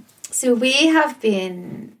this. So we have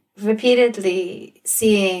been repeatedly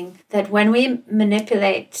seeing that when we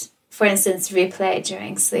manipulate, for instance, replay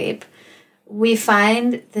during sleep, we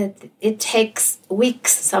find that it takes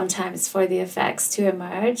weeks sometimes for the effects to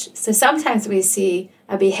emerge. So sometimes we see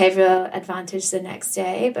a behavioral advantage the next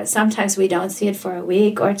day, but sometimes we don't see it for a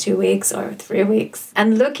week or 2 weeks or 3 weeks.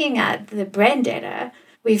 And looking at the brain data,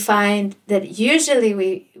 we find that usually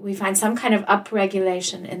we find some kind of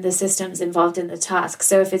upregulation in the systems involved in the task.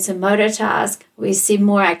 So if it's a motor task, we see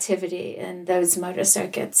more activity in those motor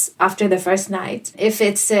circuits after the first night. If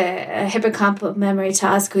it's a hippocampal memory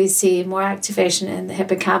task, we see more activation in the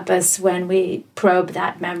hippocampus when we probe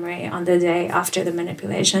that memory on the day after the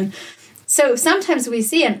manipulation. So sometimes we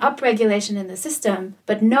see an upregulation in the system,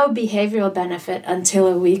 but no behavioral benefit until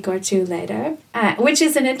a week or two later, which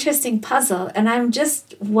is an interesting puzzle. And I'm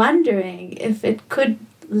just wondering if it could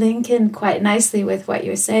link in quite nicely with what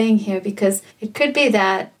you're saying here, because it could be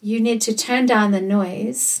that you need to turn down the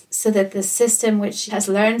noise so that the system which has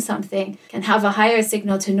learned something can have a higher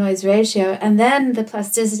signal to noise ratio, and then the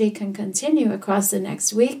plasticity can continue across the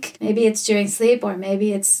next week. Maybe it's during sleep, or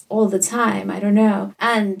maybe it's all the time, I don't know.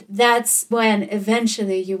 And that's when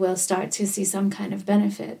eventually you will start to see some kind of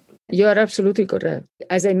benefit. You are absolutely correct.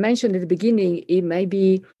 As I mentioned at the beginning, it may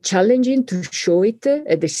be challenging to show it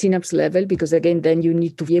at the synapse level, because again, then you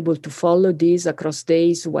need to be able to follow this across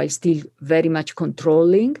days while still very much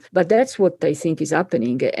controlling. But that's what I think is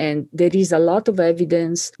happening. And there is a lot of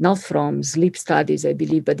evidence, not from sleep studies, I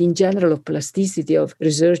believe, but in general of plasticity, of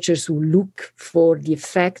researchers who look for the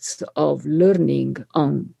effects of learning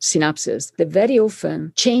on synapses, that very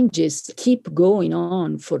often changes keep going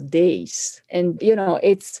on for days. And,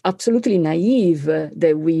 it's absolutely naive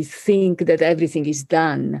that we think that everything is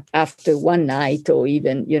done after one night or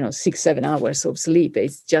even, 6-7 hours of sleep.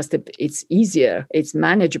 It's just, it's easier, it's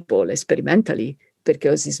manageable experimentally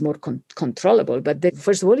because it's more controllable. But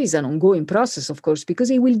first of all, it's an ongoing process, of course,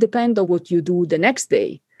 because it will depend on what you do the next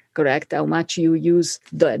day, correct? How much you use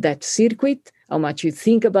that circuit, how much you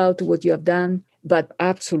think about what you have done. But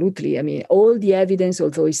absolutely, all the evidence,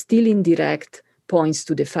 although it's still indirect, points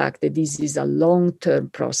to the fact that this is a long-term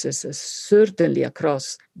process, certainly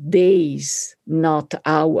across days, not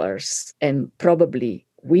hours, and probably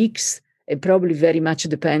weeks. It probably very much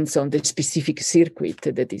depends on the specific circuit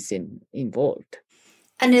that is involved.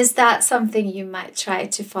 And is that something you might try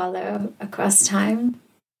to follow across time?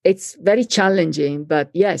 It's very challenging, but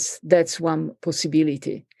yes, that's one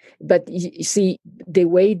possibility. But you see, the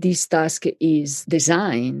way this task is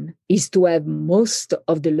designed is to have most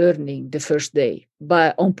of the learning the first day,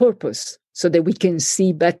 but on purpose, so that we can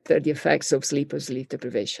see better the effects of sleep or sleep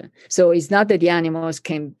deprivation. So it's not that the animals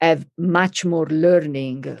can have much more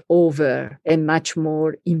learning over and much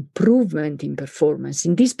more improvement in performance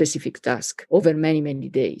in this specific task over many, many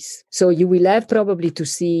days. So you will have probably to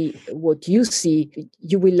see what you see.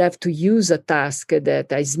 You will have to use a task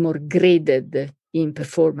that is more graded in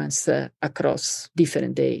performance across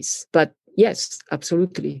different days. But yes,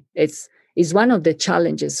 absolutely. It's one of the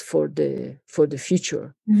challenges for the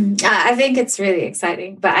future. Mm-hmm. I think it's really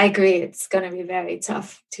exciting, but I agree it's going to be very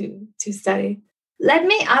tough to study. Let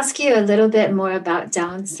me ask you a little bit more about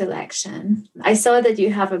down selection. I saw that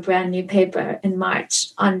you have a brand new paper in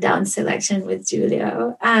March on down selection with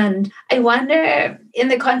Giulio. And I wonder, in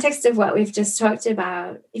the context of what we've just talked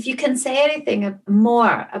about, if you can say anything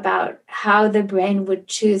more about how the brain would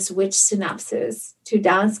choose which synapses to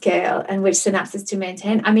downscale and which synapses to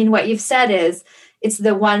maintain. What you've said is it's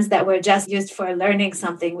the ones that were just used for learning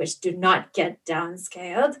something which do not get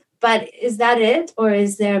downscaled. But is that it, or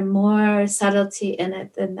is there more subtlety in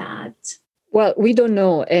it than that? Well, we don't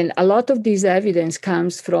know. And a lot of this evidence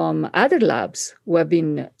comes from other labs who have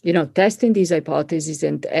been, testing these hypotheses.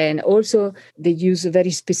 And also they use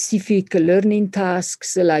very specific learning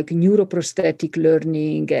tasks like neuroprosthetic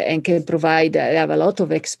learning and can have a lot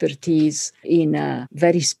of expertise in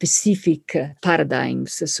very specific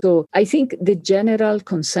paradigms. So I think the general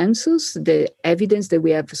consensus, the evidence that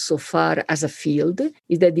we have so far as a field,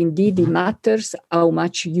 is that indeed it matters how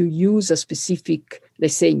much you use a specific,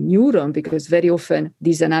 let's say, neuron, because very often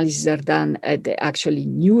these analyses are done at the actually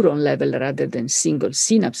neuron level rather than single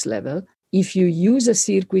synapse level. If you use a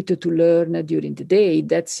circuit to learn during the day,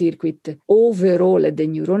 that circuit overall at the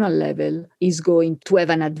neuronal level is going to have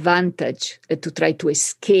an advantage to try to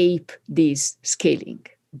escape this scaling,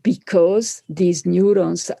 because these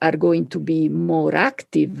neurons are going to be more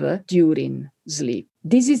active during sleep.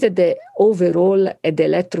 This is at the overall, at the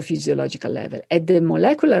electrophysiological level. At the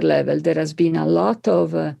molecular level, there has been a lot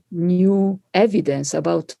of new evidence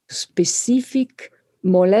about specific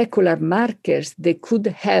molecular markers that could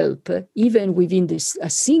help, even within a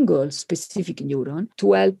single specific neuron,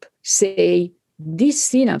 to help say these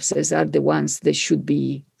synapses are the ones that should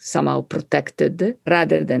be somehow protected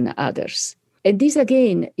rather than others. And this,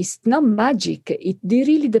 again, is not magic. It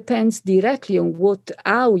really depends directly on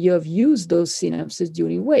how you have used those synapses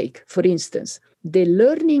during wake. For instance, the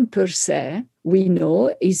learning per se, we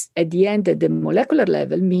know, is at the end at the molecular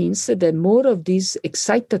level means that more of these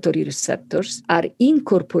excitatory receptors are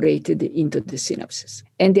incorporated into the synapses,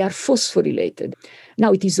 and they are phosphorylated.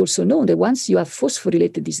 Now, it is also known that once you have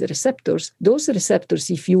phosphorylated these receptors, those receptors,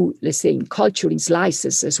 if you, let's say, in culture, in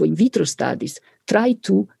slices, so in vitro studies, try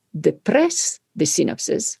to depress the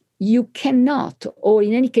synapses, you cannot, or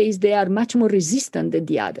in any case, they are much more resistant than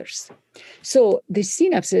the others. So the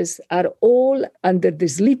synapses are all under the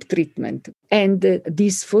sleep treatment, and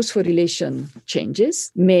these phosphorylation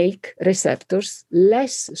changes make receptors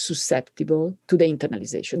less susceptible to the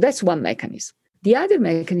internalization. That's one mechanism. The other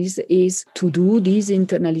mechanism is to do this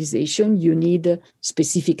internalization, you need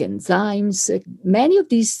specific enzymes. Many of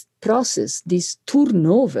these process, this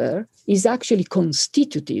turnover, is actually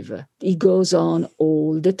constitutive. It goes on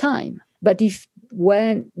all the time. But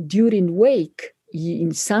when during wake,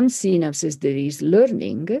 in some synapses there is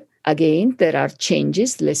learning, again, there are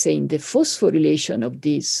changes, let's say, in the phosphorylation of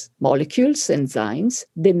these molecules, enzymes,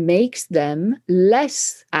 that makes them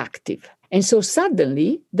less active. And so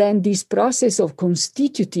suddenly, then this process of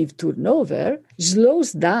constitutive turnover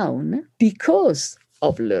slows down because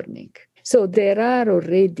of learning. So there are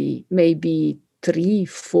already maybe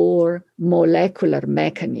 3-4 molecular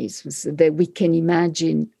mechanisms that we can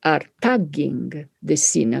imagine are tagging the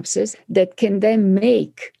synapses that can then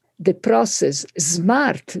make the process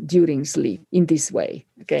smart during sleep in this way.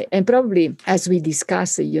 Okay, and probably as we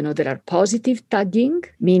discuss, there are positive tagging,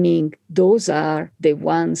 meaning those are the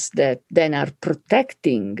ones that then are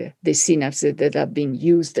protecting the synapses that have been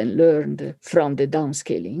used and learned from the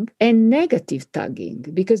downscaling, and negative tagging,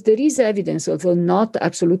 because there is evidence, although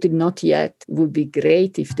absolutely not yet, would be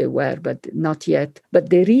great if there were, but not yet.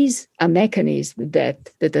 But there is a mechanism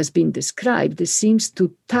that has been described that seems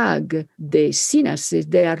to tag the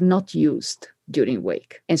synapses that are not used during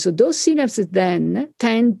wake. And so those synapses then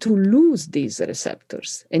tend to lose these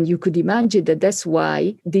receptors. And you could imagine that that's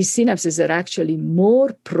why these synapses are actually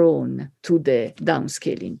more prone to the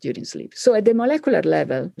downscaling during sleep. So at the molecular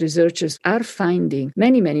level, researchers are finding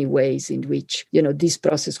many, many ways in which, this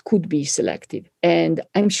process could be selective. And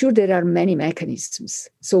I'm sure there are many mechanisms.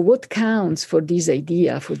 So what counts for this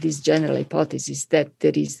idea, for this general hypothesis, that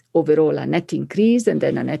there is overall a net increase and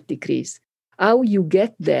then a net decrease? How you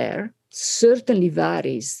get there certainly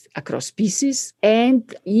varies across species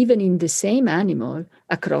and even in the same animal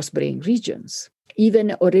across brain regions.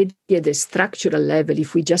 Even already at the structural level,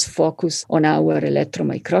 if we just focus on our electron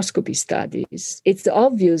microscopy studies, it's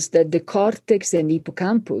obvious that the cortex and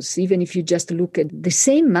hippocampus, even if you just look at the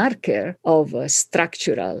same marker of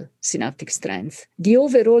structural synaptic strength, the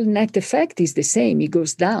overall net effect is the same. It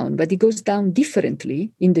goes down, but it goes down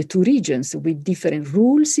differently in the two regions with different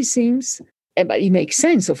rules, it seems. But it makes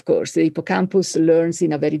sense, of course. The hippocampus learns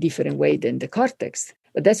in a very different way than the cortex.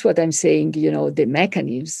 But that's what I'm saying, the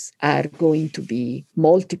mechanisms are going to be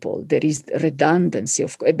multiple. There is redundancy.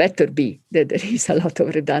 It better be that there is a lot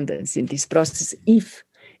of redundancy in this process if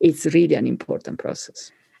it's really an important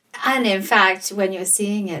process. And in fact, when you're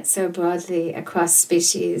seeing it so broadly across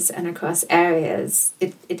species and across areas,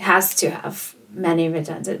 it has to have many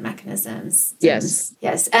redundant mechanisms. Yes.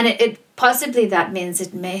 Yes. And it possibly that means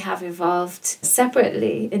it may have evolved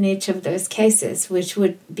separately in each of those cases, which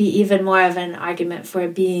would be even more of an argument for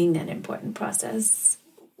being an important process.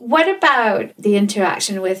 What about the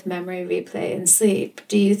interaction with memory replay in sleep?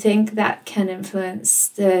 Do you think that can influence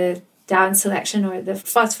the down selection or the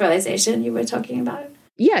phosphorylation you were talking about?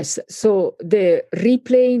 Yes, so the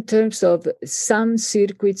replay in terms of some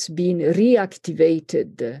circuits being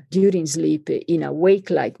reactivated during sleep in a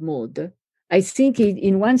wake-like mode, I think it,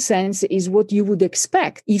 in one sense, is what you would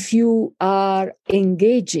expect if you are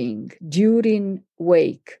engaging during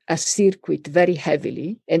wake a circuit very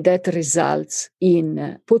heavily, and that results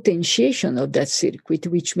in potentiation of that circuit,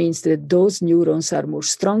 which means that those neurons are more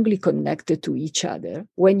strongly connected to each other.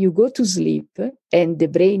 When you go to sleep and the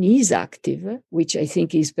brain is active, which I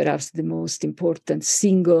think is perhaps the most important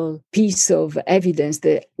single piece of evidence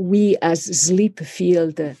that we as sleep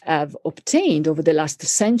field have obtained over the last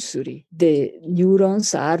century, the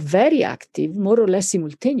neurons are very active, more or less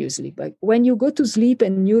simultaneously. But when you go to sleep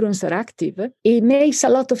and neurons are active, it makes a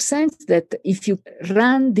lot of sense that if you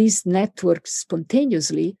run these networks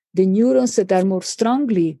spontaneously, the neurons that are more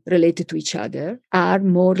strongly related to each other are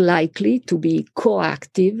more likely to be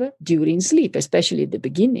coactive during sleep, especially at the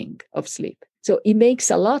beginning of sleep. So it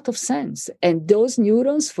makes a lot of sense. And those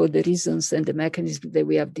neurons, for the reasons and the mechanisms that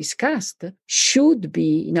we have discussed, should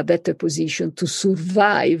be in a better position to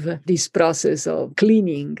survive this process of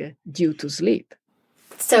cleaning due to sleep.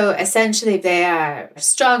 So essentially they are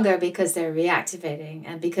stronger because they're reactivating,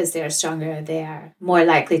 and because they're stronger, they are more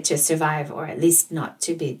likely to survive, or at least not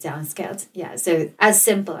to be downscaled. Yeah, so as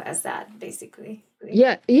simple as that, basically.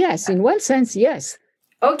 Yeah, yes, in one sense, yes.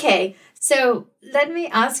 Okay, so let me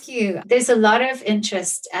ask you, there's a lot of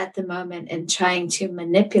interest at the moment in trying to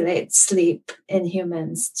manipulate sleep in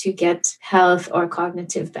humans to get health or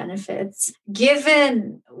cognitive benefits.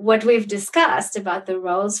 Given what we've discussed about the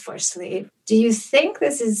roles for sleep, do you think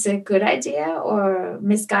this is a good idea or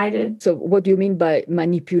misguided? So what do you mean by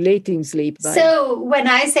manipulating sleep? So when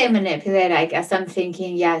I say manipulate, I guess I'm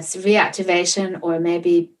thinking, yes, reactivation, or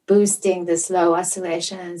maybe boosting the slow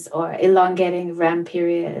oscillations or elongating REM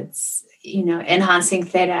periods, enhancing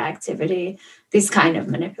theta activity, these kind of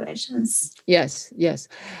manipulations. Yes.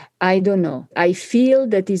 I don't know. I feel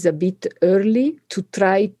that it's a bit early to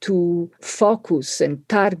try to focus and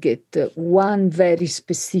target one very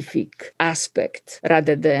specific aspect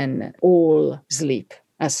rather than all sleep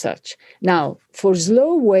as such. Now, for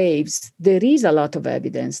slow waves, there is a lot of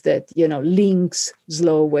evidence that, links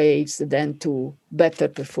slow waves then to better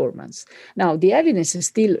performance. Now, the evidence is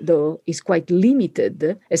still, though, is quite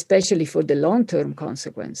limited, especially for the long-term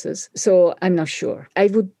consequences. So I'm not sure. I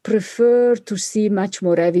would prefer to see much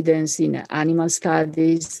more evidence in animal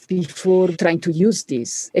studies before trying to use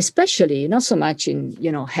this, especially not so much in,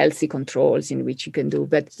 healthy controls in which you can do,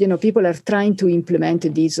 but, people are trying to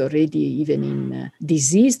implement this already even in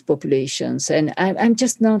diseased populations. And I'm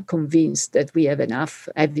just not convinced that we have enough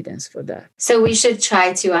evidence for that. So we should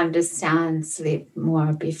try to understand sleep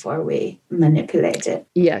more before we manipulate it.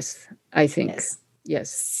 Yes, I think.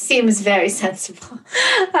 Yes. Seems very sensible.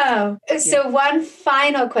 So one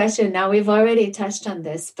final question. Now, we've already touched on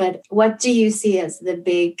this, but what do you see as the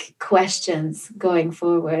big questions going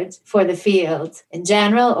forward for the field in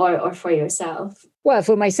general or for yourself? Well,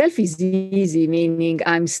 for myself, it's easy, meaning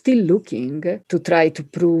I'm still looking to try to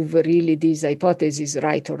prove really this hypothesis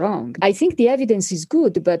right or wrong. I think the evidence is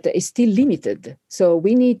good, but it's still limited. So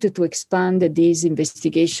we need to expand this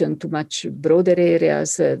investigation to much broader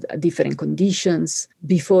areas, different conditions,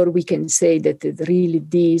 before we can say that really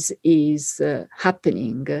this is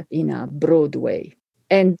happening in a broad way.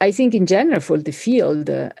 And I think in general for the field,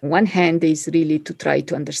 one hand is really to try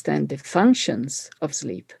to understand the functions of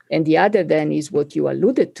sleep. And the other then is what you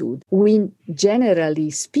alluded to. We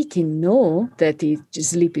generally speaking know that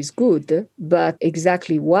sleep is good, but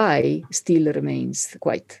exactly why still remains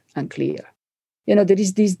quite unclear. There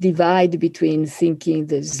is this divide between thinking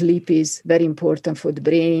that sleep is very important for the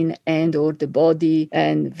brain and or the body.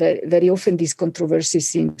 And very, very often this controversy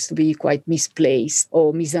seems to be quite misplaced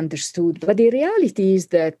or misunderstood. But the reality is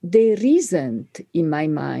that there isn't, in my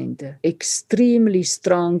mind, extremely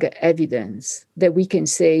strong evidence that we can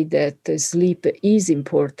say that sleep is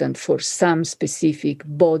important for some specific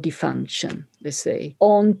body function, let's say,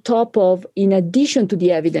 on top of, in addition to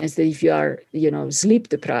the evidence that if you are, sleep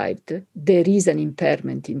deprived, there is an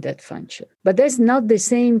impairment in that function. But that's not the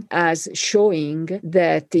same as showing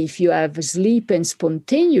that if you have sleep and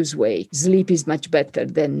spontaneous wake, sleep is much better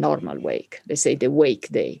than normal wake, let's say the wake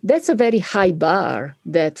day. That's a very high bar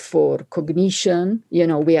that for cognition, we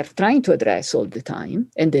are trying to address all the time.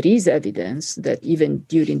 And there is evidence that even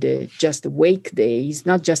during the just wake days,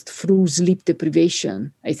 not just through sleep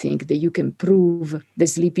deprivation, I think that you can prove that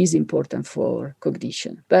sleep is important for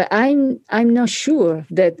cognition. But I'm not sure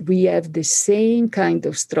that we have the same kind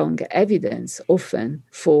of strong evidence often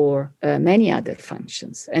for many other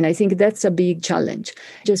functions. And I think that's a big challenge,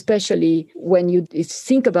 especially when you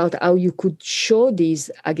think about how you could show this,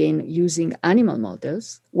 again, using animal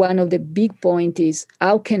models. One of the big points is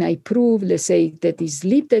how can I prove, let's say, that is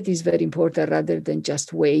sleep that is very important rather than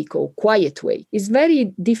just wake or quiet wake. It's very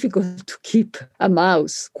difficult to keep a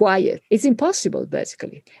mouse quiet. It's impossible,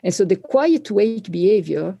 basically. And so the quiet wake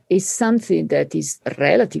behavior is something that is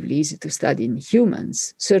relatively easy to study in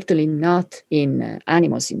humans, certainly not in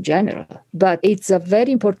animals in general. But it's a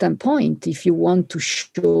very important point if you want to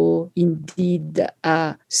show indeed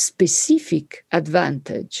a specific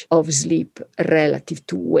advantage of sleep relative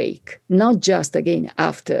to wake, not just, again,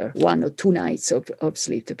 after 1 or 2 nights of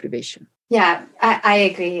sleep deprivation. Yeah, I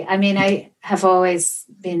agree. I mean, I have always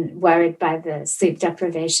been worried by the sleep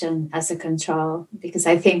deprivation as a control, because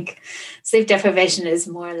I think sleep deprivation is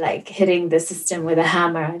more like hitting the system with a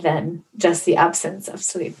hammer than just the absence of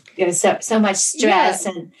sleep. There's so much stress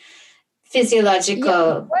and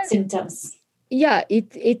physiological symptoms. Yeah,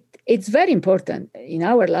 it it's very important. In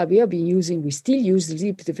our lab, we still use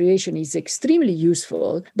sleep deprivation. It's extremely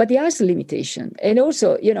useful, but it has limitation. And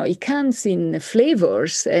also, it comes in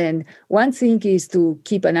flavors. And one thing is to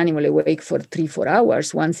keep an animal awake for 3-4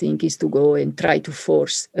 hours. One thing is to go and try to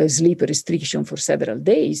force a sleep restriction for several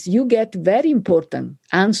days. You get very important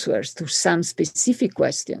answers to some specific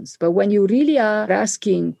questions. But when you really are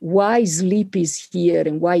asking why sleep is here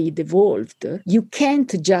and why it evolved, you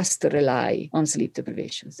can't just rely on sleep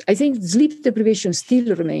deprivation. I think sleep deprivation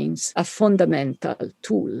still remains a fundamental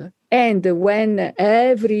tool. And when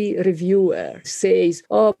every reviewer says,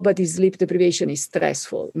 but sleep deprivation is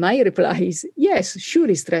stressful, my reply is, yes, sure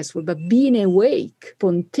it's stressful, but being awake,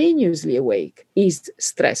 spontaneously awake, is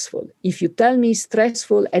stressful. If you tell me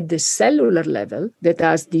stressful at the cellular level, that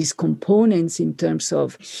has these components in terms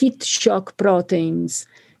of heat shock proteins,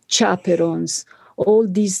 chaperones, all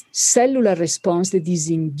this cellular response that is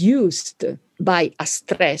induced by a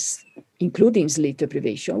stress, including sleep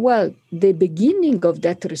deprivation, well, the beginning of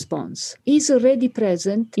that response is already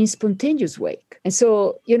present in spontaneous wake. And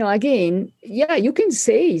so, again, you can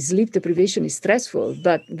say sleep deprivation is stressful,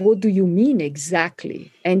 but what do you mean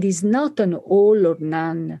exactly? And it's not an all or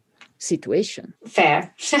none situation.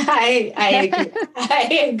 Fair. I agree.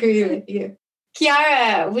 I agree with you.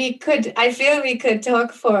 Chiara, I feel we could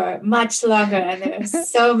talk for much longer, and there are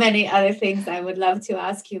so many other things I would love to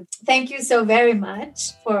ask you. Thank you so very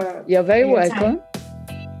much for You're very welcome. Time.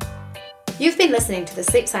 You've been listening to the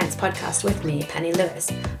Sleep Science Podcast with me, Penny Lewis.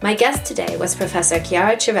 My guest today was Professor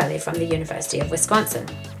Chiara Cirelli from the University of Wisconsin.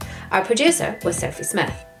 Our producer was Sophie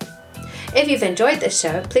Smith. If you've enjoyed this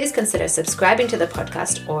show, please consider subscribing to the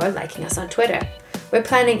podcast or liking us on Twitter. We're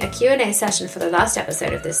planning a Q&A session for the last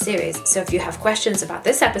episode of this series, so if you have questions about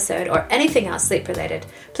this episode or anything else sleep-related,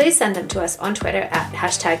 please send them to us on Twitter at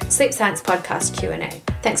 #SleepSciencePodcastQ&A.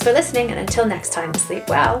 Thanks for listening, and until next time, sleep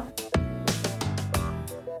well.